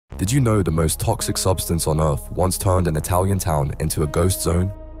Did you know the most toxic substance on Earth once turned an Italian town into a ghost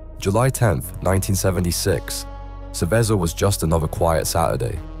zone? July 10th, 1976. Seveso was just another quiet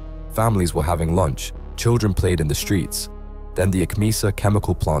Saturday. Families were having lunch, children played in the streets. Then the Icmesa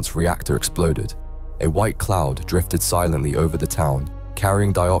chemical plant's reactor exploded. A white cloud drifted silently over the town,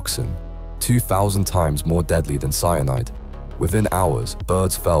 carrying dioxin, 2,000 times more deadly than cyanide. Within hours,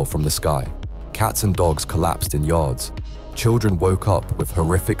 birds fell from the sky. Cats and dogs collapsed in yards. Children woke up with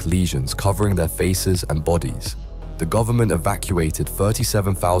horrific lesions covering their faces and bodies. The government evacuated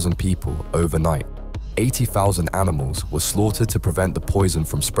 37,000 people overnight. 80,000 animals were slaughtered to prevent the poison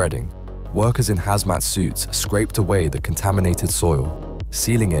from spreading. Workers in hazmat suits scraped away the contaminated soil,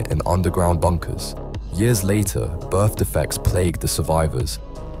 sealing it in underground bunkers. Years later, birth defects plagued the survivors.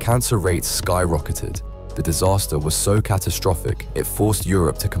 Cancer rates skyrocketed. The disaster was so catastrophic, it forced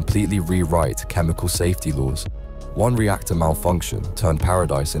Europe to completely rewrite chemical safety laws. One reactor malfunction turned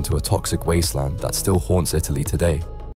paradise into a toxic wasteland that still haunts Italy today.